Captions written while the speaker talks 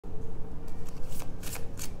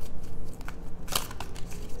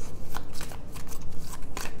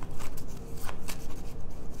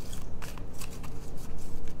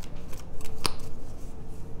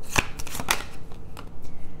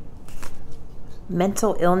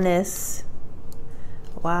mental illness.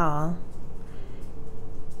 Wow.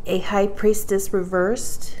 A high priestess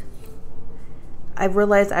reversed. I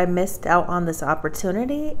realized I missed out on this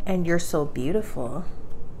opportunity and you're so beautiful.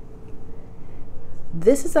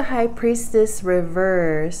 This is a high priestess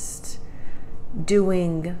reversed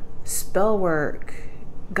doing spell work.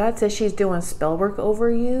 God says she's doing spell work over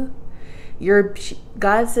you.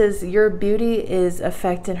 God says your beauty is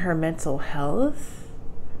affecting her mental health.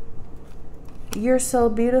 You're so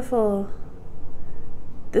beautiful.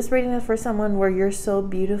 This reading is for someone where you're so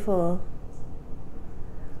beautiful.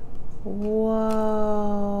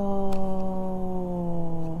 Whoa.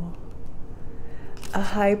 A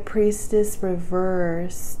high priestess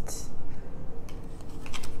reversed.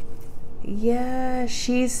 Yeah,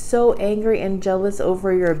 she's so angry and jealous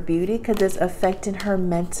over your beauty because it's affecting her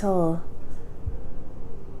mental.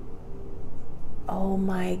 Oh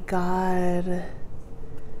my God.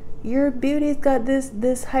 Your beauty's got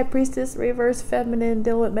this high priestess reverse feminine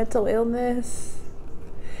dealing with mental illness.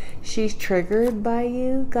 She's triggered by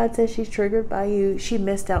you. God says she's triggered by you. She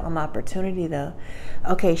missed out on the opportunity though.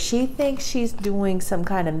 Okay, she thinks she's doing some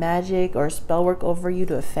kind of magic or spell work over you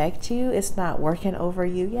to affect you. It's not working over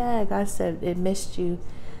you. Yeah, God said it missed you.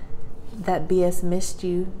 That BS missed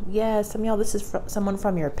you. Yeah, some of y'all, this is someone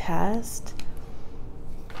from your past.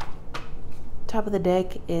 Top of the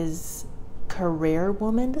deck is career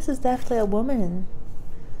woman. This is definitely a woman.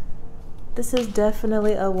 This is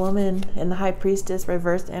definitely a woman in the high priestess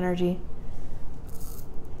reversed energy.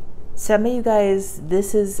 Some of you guys,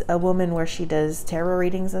 this is a woman where she does tarot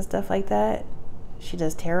readings and stuff like that. She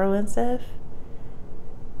does tarot and stuff.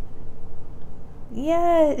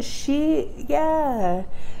 Yeah,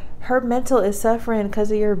 her mental is suffering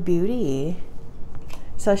because of your beauty.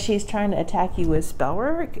 So she's trying to attack you with spell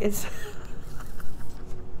work.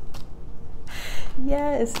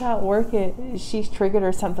 Yeah, it's not working. She's triggered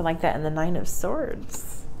or something like that in the Nine of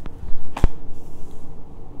Swords.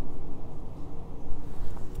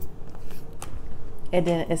 And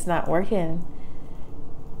then it's not working.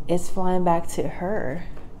 It's flying back to her.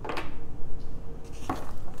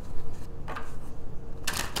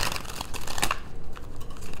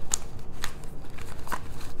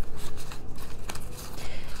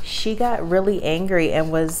 She got really angry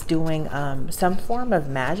and was doing some form of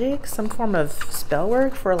magic, some form of spell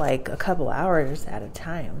work for like a couple hours at a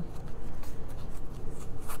time.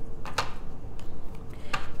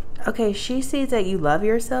 Okay, she sees that you love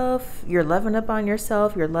yourself. You're loving up on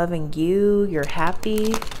yourself. You're loving you. You're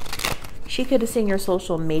happy. She could have seen your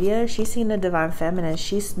social media. She's seen a divine feminine.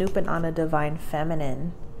 She's snooping on a divine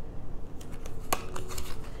feminine.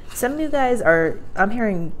 Some of you guys are, I'm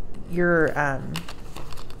hearing your,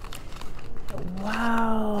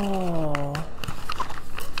 wow.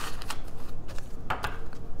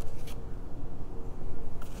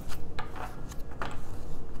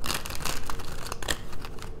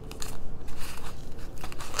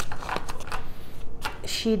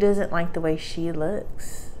 She doesn't like the way she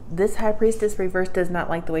looks. This high priestess reverse does not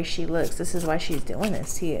like the way she looks. This is why she's doing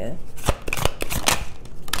this to you.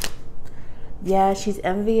 Yeah, she's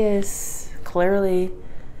envious. Clearly,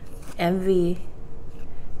 envy,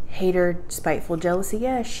 hater, spiteful, jealousy.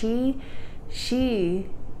 Yeah, she sees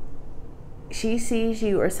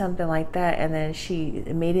you or something like that, and then she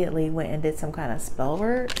immediately went and did some kind of spell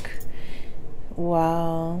work.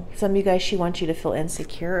 Wow. Some of you guys, she wants you to feel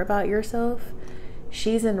insecure about yourself.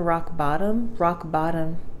 She's in rock bottom.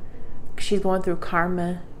 She's going through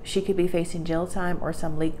karma. She could be facing jail time or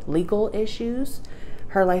some legal issues.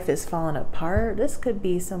 Her life is falling apart. This could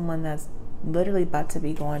be someone that's literally about to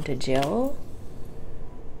be going to jail.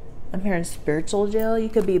 I'm hearing spiritual jail. You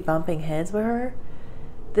could be bumping heads with her.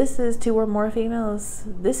 This is 2 or more females.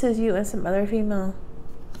 This is you and some other female.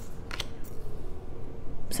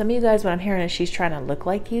 Some of you guys, what I'm hearing is she's trying to look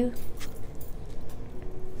like you.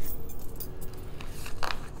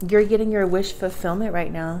 You're getting your wish fulfillment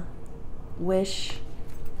right now. Wish.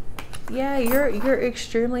 Yeah, you're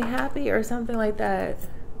extremely happy or something like that.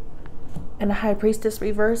 And the high priestess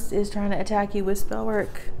reverse is trying to attack you with spell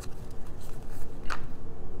work.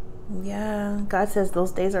 Yeah, God says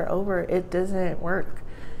those days are over. It doesn't work.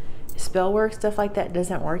 Spell work, stuff like that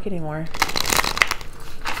doesn't work anymore.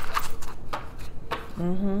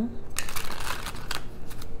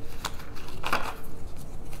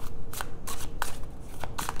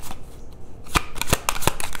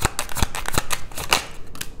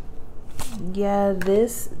 Yeah,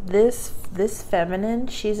 this feminine,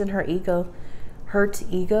 she's in her ego, hurt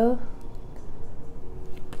ego.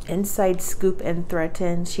 Inside scoop and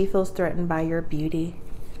threatened. She feels threatened by your beauty.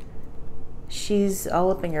 She's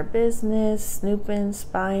all up in your business, snooping,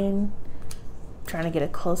 spying. Trying to get a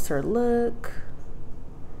closer look.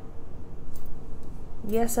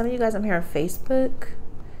 Yeah, some of you guys, I'm here on Facebook.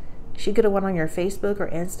 She could have went on your Facebook or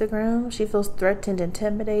Instagram. She feels threatened,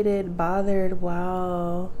 intimidated, bothered.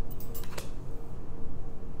 Wow.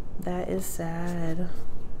 That is sad.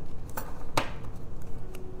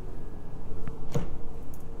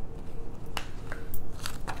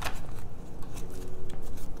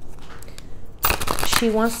 She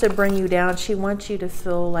wants to bring you down. She wants you to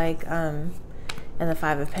feel like, in the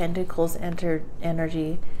Five of Pentacles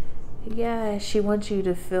energy, yeah, she wants you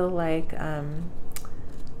to feel like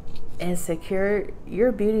insecure.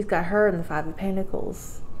 Your beauty's got her in the Five of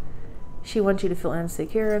Pentacles. She wants you to feel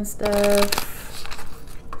insecure and stuff.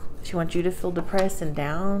 She wants you to feel depressed and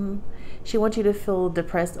down. She wants you to feel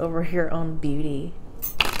depressed over your own beauty.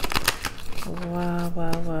 Wow,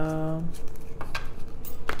 wow, wow.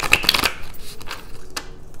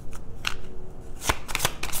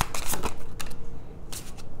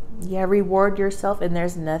 Yeah, reward yourself, and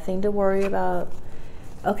there's nothing to worry about.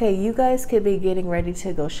 Okay, you guys could be getting ready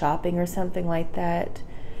to go shopping or something like that.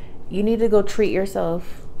 You need to go treat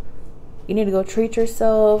yourself. You need to go treat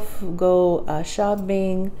yourself, go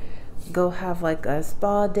shopping, go have like a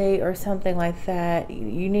spa day or something like that.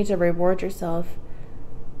 You need to reward yourself.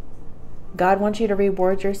 God wants you to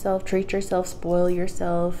reward yourself, treat yourself, spoil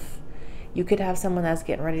yourself. You could have someone that's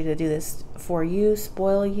getting ready to do this for you,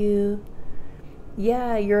 spoil you.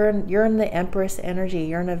 Yeah, you're in the Empress energy.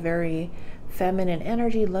 You're in a very feminine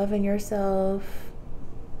energy, loving yourself.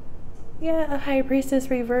 Yeah, a High Priestess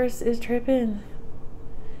reverse is tripping.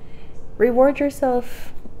 Reward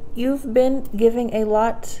yourself. You've been giving a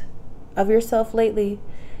lot of yourself lately,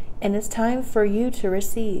 and it's time for you to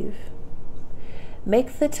receive.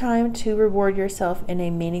 Make the time to reward yourself in a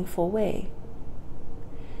meaningful way.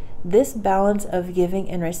 This balance of giving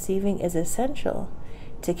and receiving is essential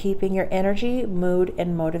to keeping your energy, mood,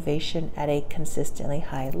 and motivation at a consistently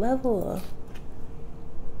high level.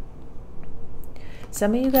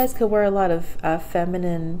 Some of you guys could wear a lot of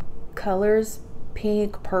feminine colors,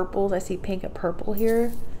 pink, purples. I see pink and purple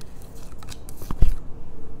here.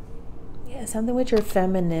 Yeah, something with your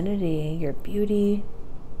femininity, your beauty.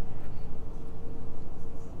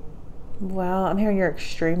 Wow, I'm hearing you're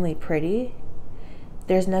extremely pretty.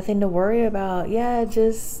 There's nothing to worry about. Yeah,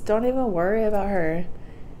 just don't even worry about her.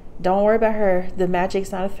 Don't worry about her. The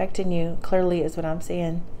magic's not affecting you, clearly, is what I'm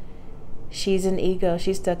saying. She's an ego.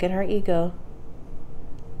 She's stuck in her ego.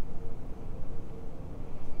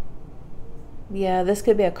 Yeah, this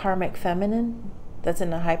could be a karmic feminine that's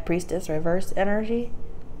in the High Priestess reverse energy.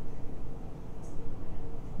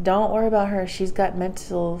 Don't worry about her. She's got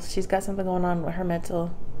something going on with her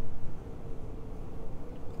mental.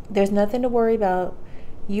 There's nothing to worry about.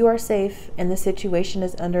 You are safe, and the situation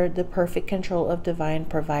is under the perfect control of divine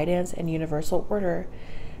providence and universal order.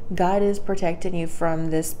 God is protecting you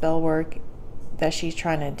from this spell work that she's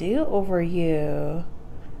trying to do over you.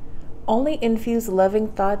 Only infuse loving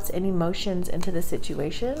thoughts and emotions into the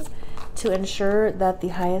situation to ensure that the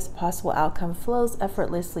highest possible outcome flows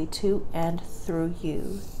effortlessly to and through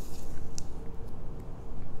you.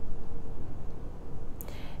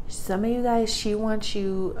 Some of you guys, she wants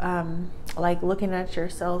you like looking at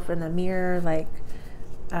yourself in the mirror, like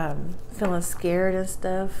feeling scared and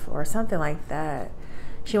stuff, or something like that.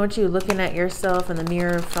 She wants you looking at yourself in the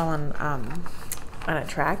mirror, feeling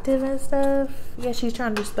unattractive and stuff. Yeah, she's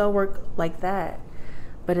trying to do spell work like that,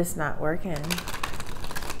 but it's not working.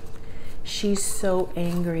 She's so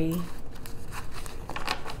angry.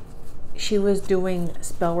 She was doing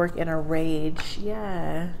spell work in a rage.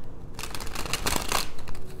 Yeah.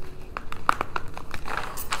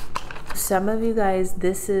 Some of you guys,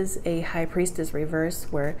 this is a High Priestess reverse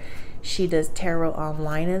where she does tarot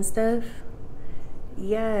online and stuff.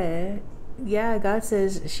 Yeah, God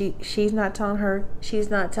says she's not telling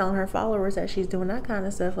her followers that she's doing that kind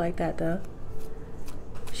of stuff like that though.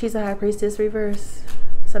 She's a High Priestess reverse.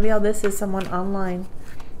 Some of y'all, this is someone online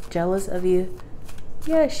jealous of you.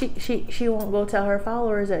 Yeah, she won't go tell her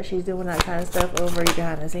followers that she's doing that kind of stuff over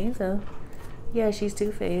behind the scenes though. Yeah, she's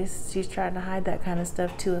two-faced. She's trying to hide that kind of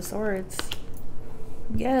stuff. Two of Swords.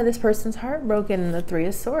 Yeah, this person's heartbroken. The Three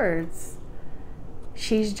of Swords.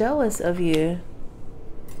 She's jealous of you.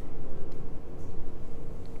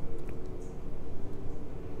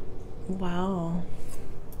 Wow.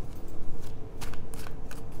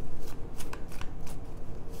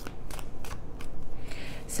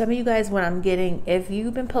 Some of you guys, what I'm getting, if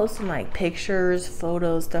you've been posting like pictures,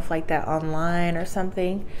 photos, stuff like that online or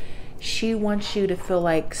something, she wants you to feel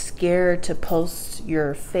like scared to post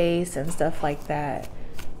your face and stuff like that.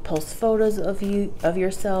 Post photos of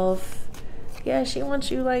yourself. Yeah, she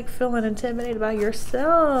wants you like feeling intimidated by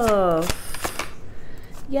yourself.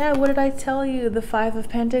 Yeah, what did I tell you? The Five of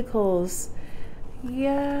Pentacles.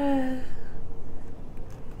 Yeah.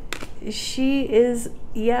 She is,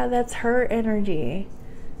 yeah, that's her energy.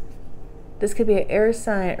 This could be an air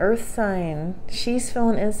sign, earth sign. She's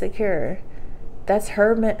feeling insecure. That's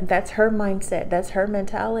her mindset. That's her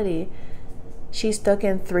mentality. She's stuck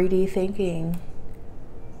in 3D thinking.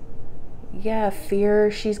 Yeah, fear.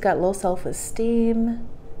 She's got low self-esteem.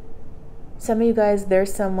 Some of you guys,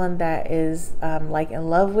 there's someone that is like in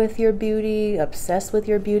love with your beauty, obsessed with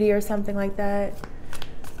your beauty or something like that.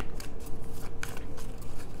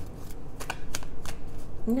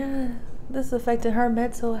 Yeah, this affected her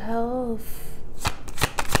mental health.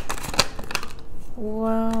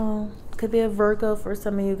 Wow. Could be a Virgo for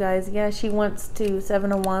some of you guys. Yeah, she wants to.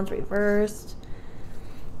 Seven of Wands reversed.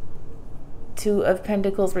 Two of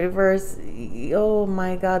Pentacles reversed. Oh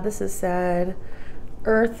my God, this is sad.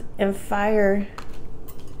 Earth and fire.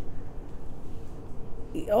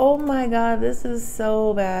 Oh my God, this is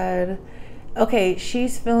so bad. Okay,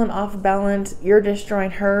 she's feeling off balance. You're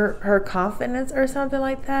destroying her confidence or something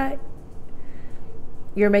like that.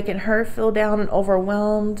 You're making her feel down and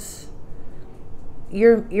overwhelmed.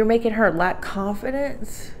 You're making her lack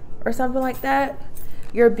confidence or something like that.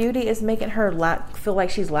 Your beauty is making her feel like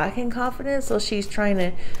she's lacking confidence. So she's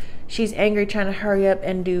angry, trying to hurry up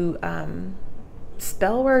and do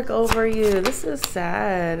spell work over you. This is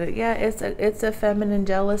sad. Yeah, it's a feminine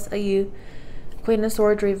jealous of you. Queen of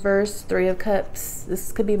Swords reversed, Three of Cups.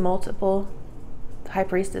 This could be multiple High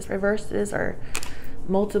Priestess reverses or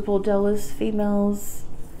multiple jealous females.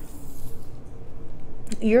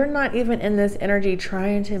 You're not even in this energy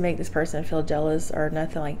trying to make this person feel jealous or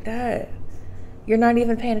nothing like that. You're not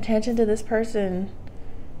even paying attention to this person.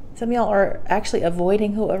 Some of y'all are actually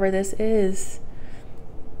avoiding whoever this is.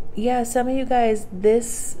 Yeah, some of you guys,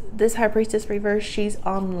 this High Priestess reverse, she's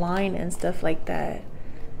online and stuff like that.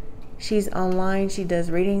 She's online, she does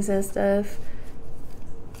readings and stuff,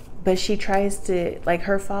 but she tries to, like,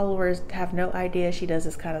 her followers have no idea she does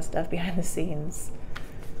this kind of stuff behind the scenes.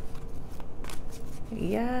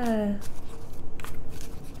 Yeah.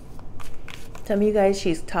 Some of you guys,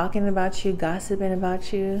 she's talking about you, gossiping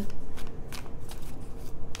about you.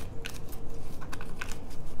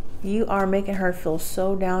 You are making her feel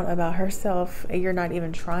so down about herself, and you're not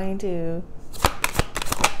even trying to.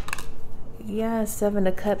 Yeah, Seven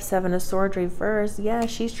of Cups, Seven of Swords reverse. Yeah,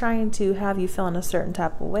 she's trying to have you feeling a certain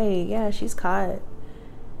type of way. Yeah, she's caught.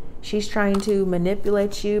 She's trying to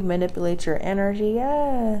manipulate you, manipulate your energy.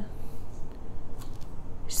 Yeah.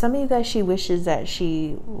 Some of you guys, she wishes that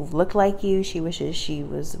she looked like you. She wishes she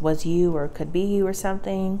was you or could be you or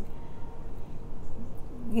something.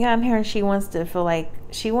 Yeah, I'm hearing she wants to feel like,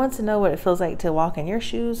 she wants to know what it feels like to walk in your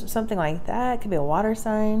shoes or something like that. It could be a water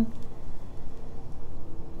sign.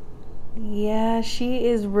 Yeah, she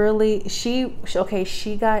is really, okay,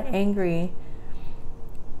 she got angry.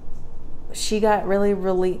 She got really,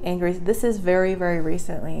 really angry. This is very, very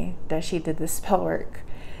recently that she did this spell work.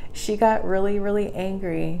 She got really, really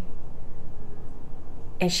angry.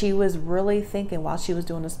 And she was really thinking, while she was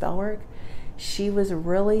doing the spell work, she was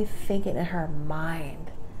really thinking in her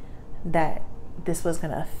mind that this was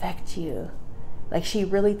going to affect you. Like, she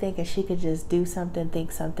really thinking she could just do something,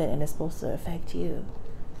 think something, and it's supposed to affect you.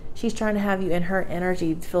 She's trying to have you in her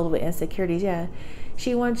energy filled with insecurities. Yeah,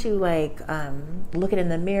 she wants you like looking in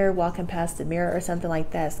the mirror, walking past the mirror or something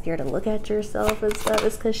like that, scared to look at yourself and stuff.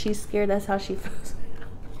 It's because she's scared. That's how she feels.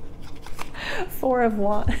 Four of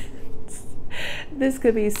Wands. This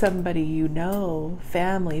could be somebody you know,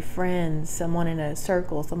 family, friends, someone in a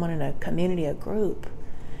circle, someone in a community, a group.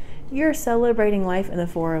 You're celebrating life in the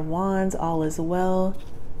Four of Wands. All is well.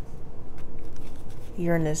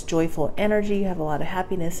 You're in this joyful energy. You have a lot of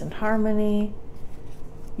happiness and harmony.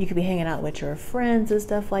 You could be hanging out with your friends and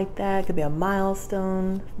stuff like that. It could be a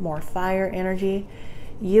milestone, more fire energy.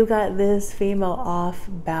 You got this female off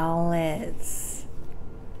balance.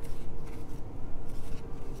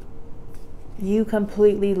 You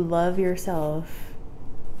completely love yourself.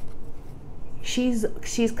 She's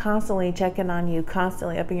constantly checking on you,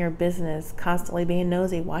 constantly up in your business, constantly being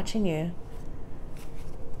nosy, watching you.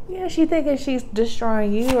 Yeah, she thinking she's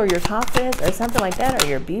destroying you or your confidence or something like that, or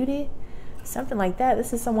your beauty, something like that.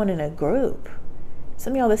 This is someone in a group.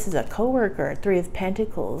 Some of y'all, this is a coworker. Three of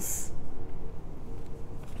Pentacles.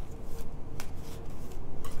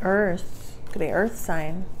 Earth. Could be earth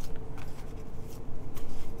sign.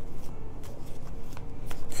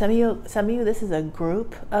 Some of you, this is a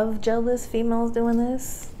group of jealous females doing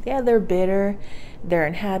this. Yeah, they're bitter. They're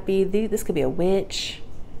unhappy. This could be a witch.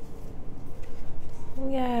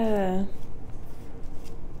 Yeah.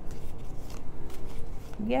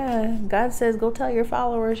 Yeah, God says go tell your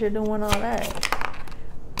followers you're doing all that.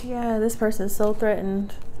 Yeah, this person's so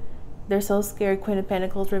threatened. They're so scared. Queen of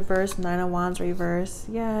Pentacles reversed, Nine of Wands reversed.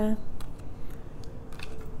 Yeah.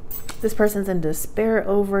 This person's in despair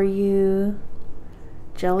over you.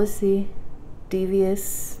 Jealousy,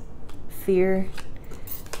 devious, fear.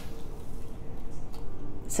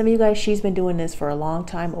 Some of you guys, she's been doing this for a long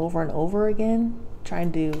time, over and over again.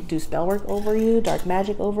 Trying to do spell work over you, dark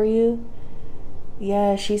magic over you.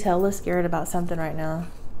 Yeah, she's hella scared about something right now.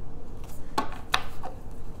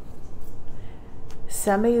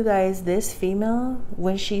 Some of you guys, this female,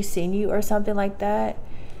 when she's seen you or something like that,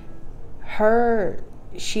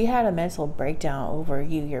 she had a mental breakdown over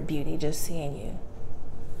you, your beauty, just seeing you.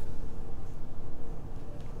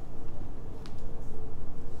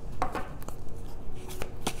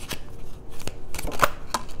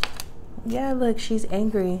 Yeah, look, she's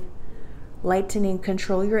angry. Lightning,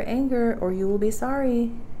 control your anger or you will be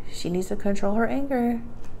sorry. She needs to control her anger.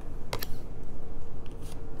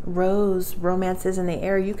 Rose, romance is in the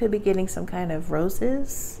air. You could be getting some kind of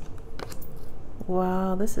roses.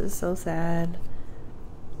 Wow, this is so sad.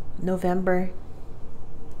 November,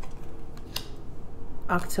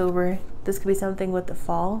 October. This could be something with the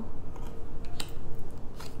fall.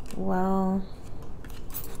 Wow.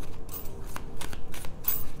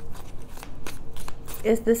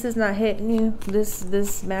 This is not hitting you.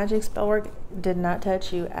 This magic spell work did not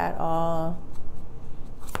touch you at all.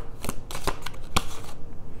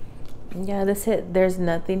 Yeah, this hit. There's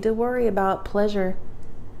nothing to worry about. Pleasure.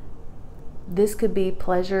 This could be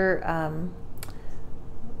pleasure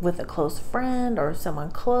with a close friend or someone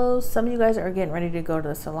close. Some of you guys are getting ready to go to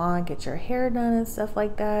the salon, get your hair done and stuff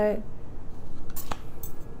like that.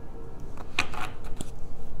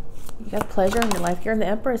 You got pleasure in your life. You're in the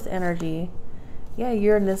Empress energy. Yeah,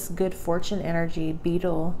 you're in this good fortune energy,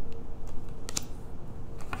 beetle.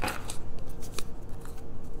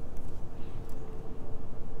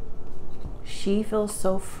 She feels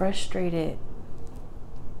so frustrated.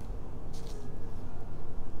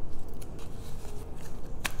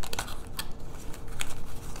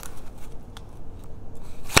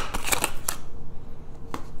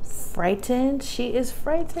 Frightened. She is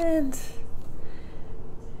frightened.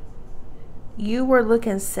 You were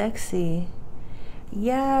looking sexy.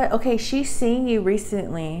 Yeah, okay, she's seen you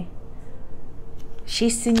recently.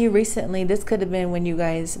 She's seen you recently. This could have been when you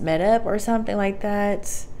guys met up or something like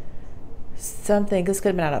that. Something. This could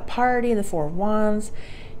have been at a party, the Four of Wands.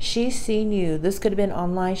 She's seen you. This could have been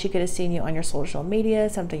online. She could have seen you on your social media,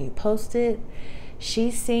 something you posted.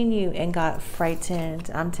 She's seen you and got frightened.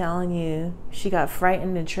 I'm telling you. She got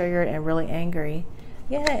frightened and triggered and really angry.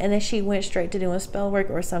 Yeah, and then she went straight to doing spell work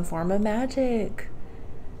or some form of magic.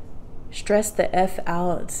 Stressed the F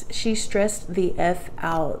out. She stressed the F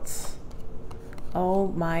out. Oh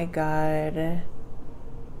my God.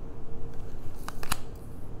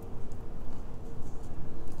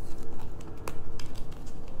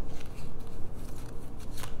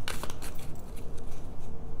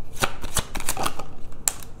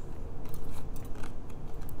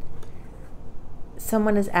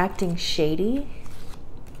 Someone is acting shady.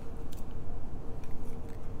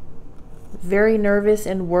 Very nervous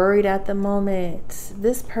and worried at the moment.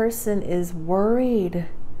 This person is worried.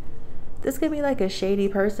 This could be like a shady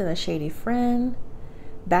person, a shady friend.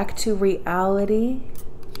 Back to reality.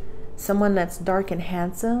 Someone that's dark and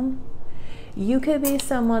handsome. You could be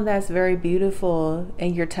someone that's very beautiful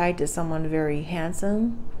and you're tied to someone very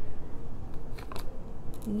handsome.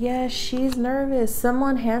 Yeah, she's nervous.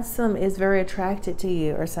 Someone handsome is very attracted to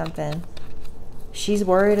you or something. She's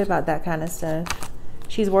worried about that kind of stuff.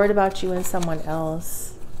 She's worried about you and someone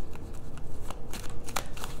else.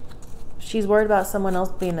 She's worried about someone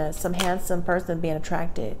else being some handsome person being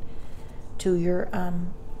attracted to your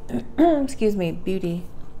excuse me, beauty.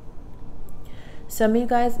 Some of you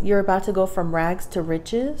guys, you're about to go from rags to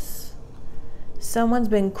riches. Someone's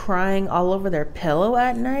been crying all over their pillow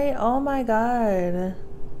at night. Oh my God.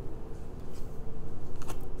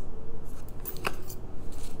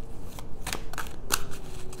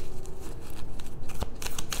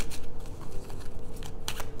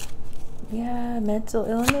 Yeah, mental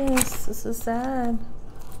illness. This is sad.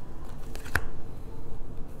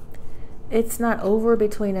 It's not over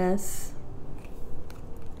between us.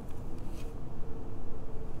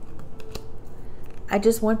 I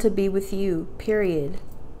just want to be with you, period.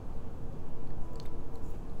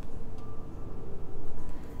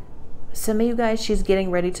 Some of you guys, she's getting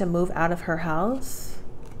ready to move out of her house.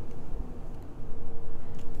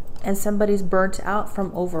 And somebody's burnt out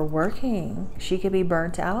from overworking. She could be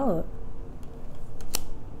burnt out.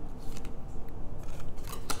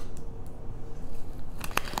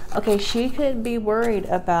 Okay, she could be worried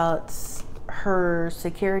about her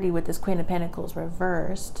security with this Queen of Pentacles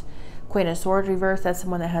reversed. Queen of Swords reversed, that's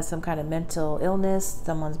someone that has some kind of mental illness.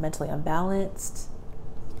 Someone's mentally unbalanced.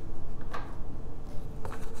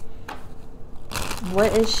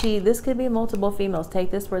 What is she? This could be multiple females.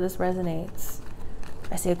 Take this where this resonates.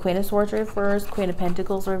 I see a Queen of Swords reversed, Queen of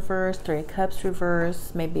Pentacles reversed, Three of Cups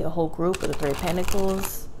reversed, maybe a whole group of the Three of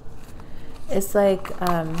Pentacles. It's like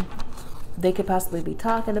they could possibly be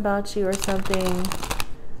talking about you or something.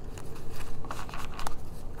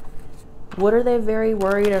 What are they very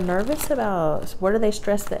worried or nervous about? What are they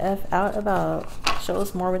stressed the F out about? Show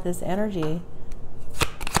us more with this energy.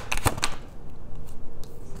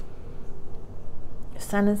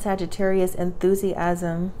 Sun in Sagittarius,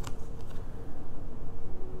 enthusiasm.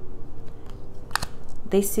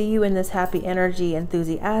 They see you in this happy energy,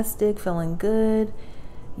 enthusiastic, feeling good.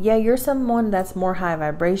 Yeah, you're someone that's more high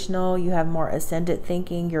vibrational. You have more ascendant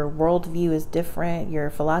thinking. Your worldview is different. Your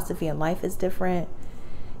philosophy in life is different.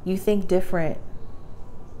 You think different.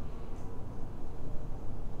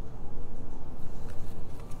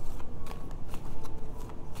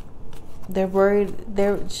 They're worried.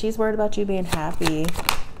 She's worried about you being happy.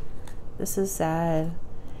 This is sad.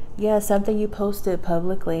 Yeah, something you posted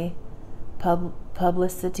publicly.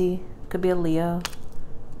 Publicity. Could be a Leo.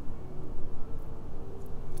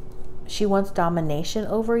 She wants domination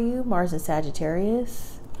over you. Mars and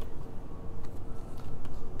Sagittarius.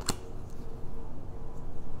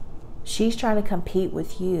 She's trying to compete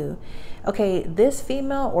with you. Okay, this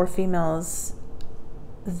female or females,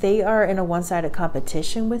 they are in a one-sided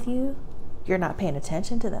competition with you. You're not paying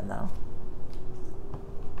attention to them though.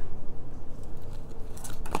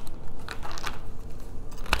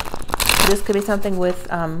 This could be something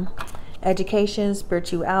with education,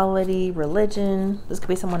 spirituality, religion. This could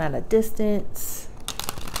be someone at a distance.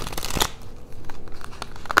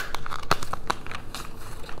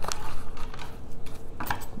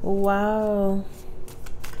 Wow.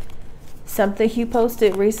 Something you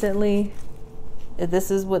posted recently. This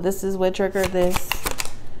is what triggered this.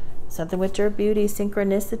 Something with your beauty,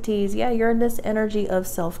 synchronicities. Yeah, you're in this energy of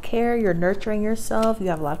self-care. You're nurturing yourself. You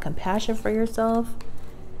have a lot of compassion for yourself.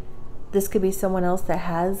 This could be someone else that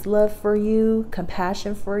has love for you,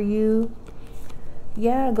 compassion for you.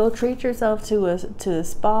 Yeah, go treat yourself to a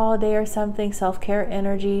spa day or something. Self-care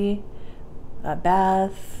energy, a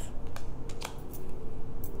bath.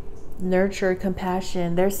 Nurture,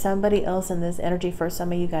 compassion. There's somebody else in this energy for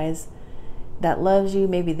some of you guys that loves you.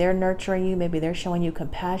 Maybe they're nurturing you. Maybe they're showing you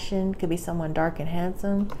compassion. Could be someone dark and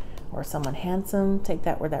handsome or someone handsome. Take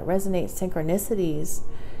that where that resonates. Synchronicities.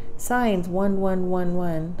 Signs 1 1 1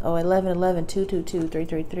 1. Oh, 11 11 2 2 2 3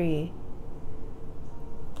 3 3.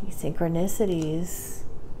 Synchronicities.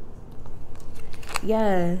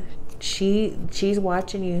 Yeah, she's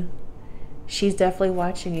watching you. She's definitely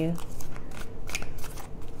watching you.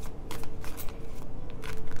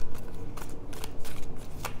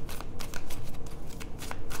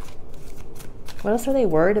 What else are they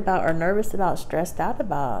worried about or nervous about, stressed out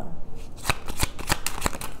about?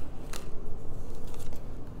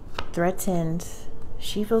 Threatened.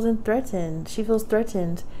 She feels threatened. She feels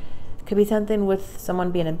threatened. Could be something with someone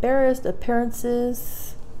being embarrassed,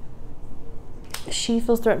 appearances. She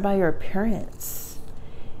feels threatened by your appearance.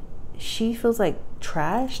 She feels like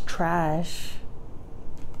trash.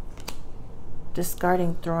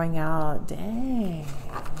 Discarding, throwing out. Dang.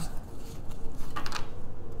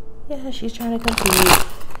 Yeah, she's trying to compete.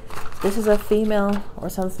 This is a female or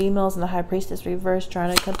some females in the High Priestess reverse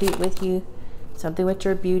trying to compete with you. Something with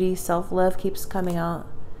your beauty, self-love keeps coming out.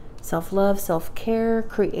 Self-love, self-care,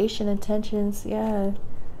 creation intentions. Yeah.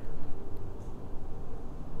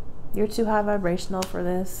 You're too high vibrational for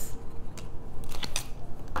this.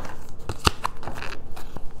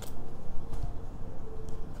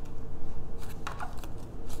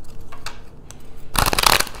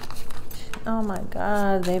 Oh my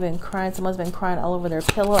God, they've been crying. Someone's been crying all over their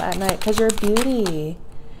pillow at night because your beauty.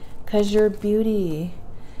 Because your beauty.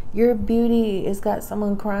 Your beauty has got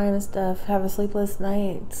someone crying and stuff, having sleepless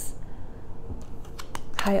nights.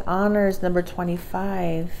 High honors, number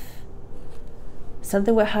 25.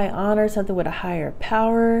 Something with high honor, something with a higher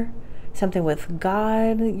power, something with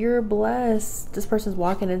God. You're blessed. This person's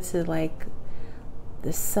walking into like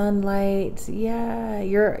the sunlight. Yeah,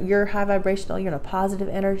 you're high vibrational. You're in a positive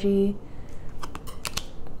energy.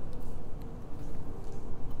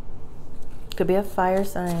 Could be a fire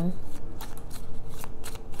sign.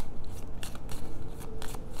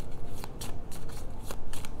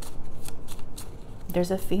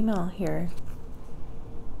 There's a female here.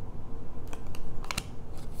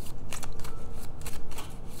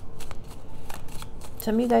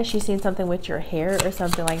 Some of you guys, she's seen something with your hair or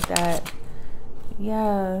something like that.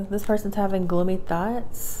 Yeah, this person's having gloomy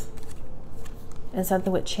thoughts. And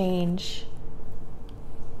something with change.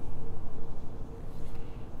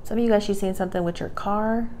 Some of you guys, she's seen something with your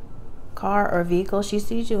car or vehicle. She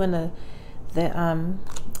sees you in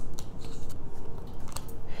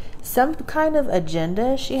some kind of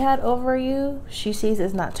agenda she had over you. She sees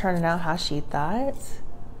it's not turning out how she thought.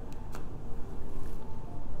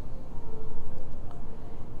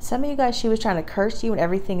 Some of you guys, she was trying to curse you and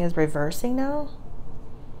everything is reversing now.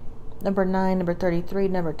 Number 9, number 33,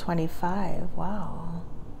 number 25. Wow.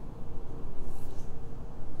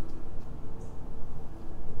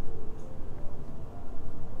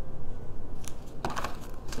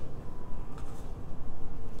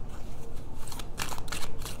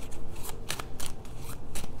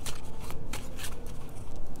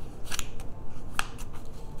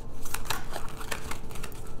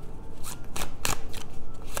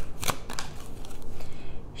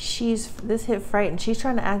 This hit frightened. She's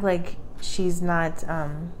trying to act like she's not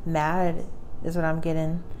mad, is what I'm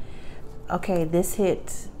getting. Okay, this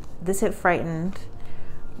hit frightened.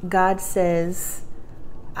 God says,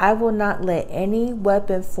 I will not let any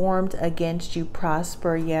weapon formed against you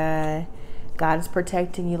prosper. Yeah, God is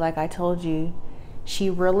protecting you, like I told you. She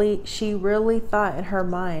really thought in her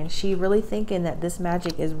mind, she really thinking that this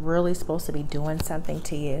magic is really supposed to be doing something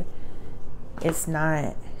to you. It's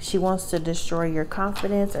not. She wants to destroy your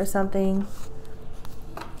confidence or something.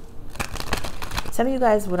 Some of you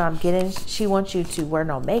guys, what I'm getting, she wants you to wear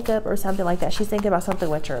no makeup or something like that. She's thinking about something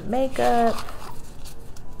with your makeup.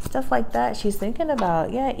 Stuff like that. She's thinking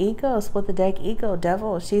about, yeah, ego, split the deck, ego,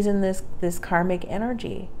 devil. She's in this karmic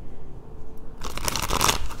energy.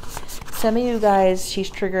 Some of you guys, she's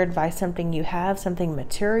triggered by something you have, something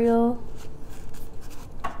material.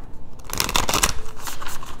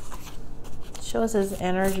 Show us his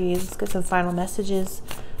energies. Let's get some final messages.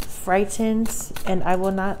 Frightened, and I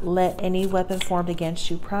will not let any weapon formed against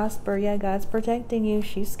you prosper. Yeah, God's protecting you.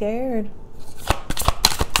 She's scared.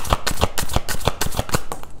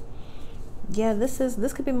 Yeah,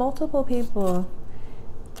 this could be multiple people.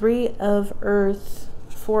 3 of Earth,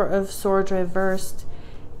 4 of Swords reversed.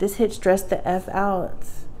 This hit stressed the F out.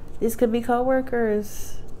 These could be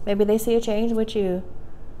co-workers. Maybe they see a change with you.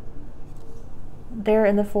 They're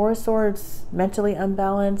in the 4 of Swords, mentally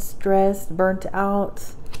unbalanced, stressed, burnt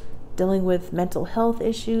out, dealing with mental health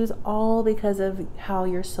issues, all because of how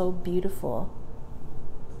you're so beautiful.